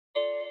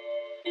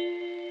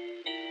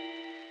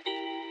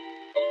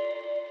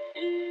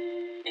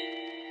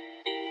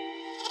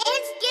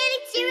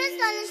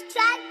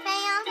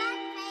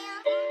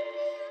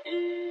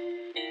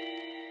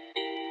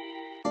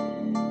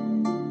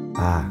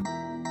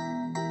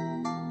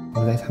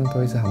我再唱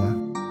多一次好吗？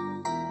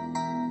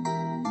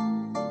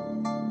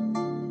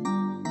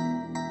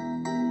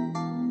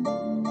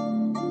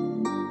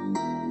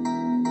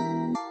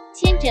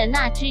牵着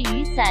那只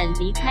雨伞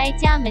离开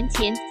家门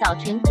前，早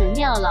晨古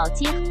庙老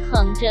街，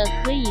横着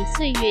可以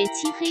岁月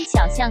漆黑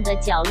小巷的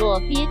角落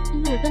边，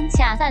路灯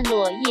下散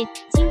落叶，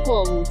经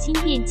过五金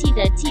店，记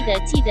得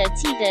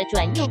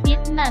转右边，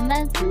慢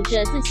慢扶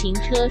着自行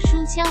车，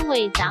书香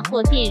味杂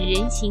货店，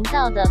人行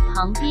道的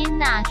旁边，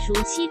那熟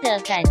悉的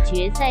感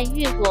觉，在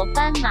越过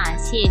斑马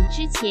线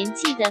之前，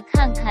记得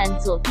看看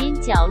左边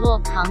角落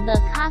旁的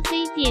咖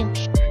啡店，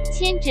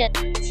牵着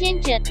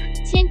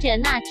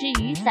那只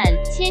雨伞，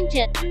牵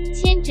着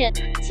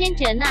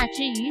那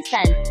只雨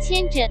伞，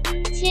牵着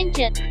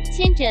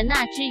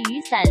那只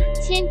雨伞，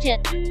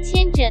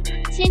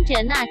牵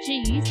着那只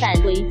雨伞，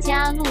回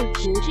家路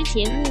途之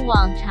前勿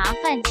忘茶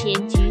饭前，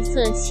橘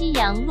色夕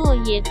阳落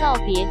叶告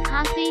别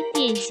咖啡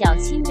店，小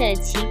心地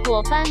骑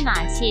过斑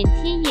马线，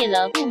天夜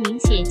了，不明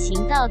显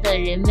行道的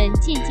人们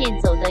渐渐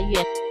走得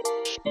远。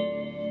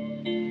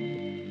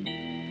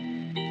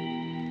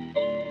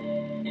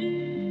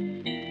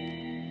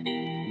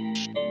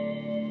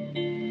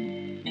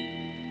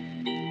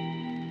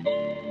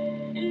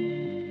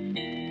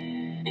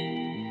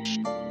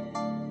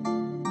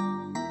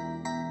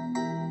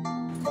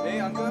哎，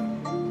杨哥，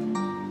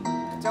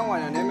这样晚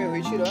了，你还没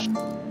回去了？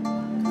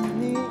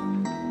你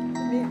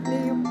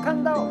有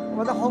看到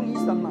我的红雨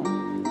伞吗？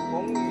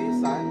红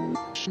雨伞。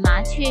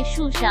麻雀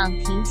树上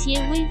停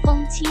歇，微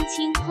风轻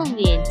轻碰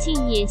脸，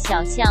静夜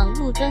小巷，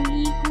路灯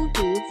一孤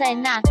独在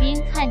那边，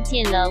看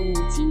见了五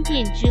金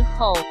店之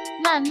后，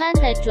慢慢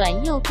的转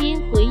右边，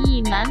回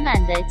忆满满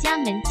的家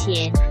门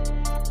前。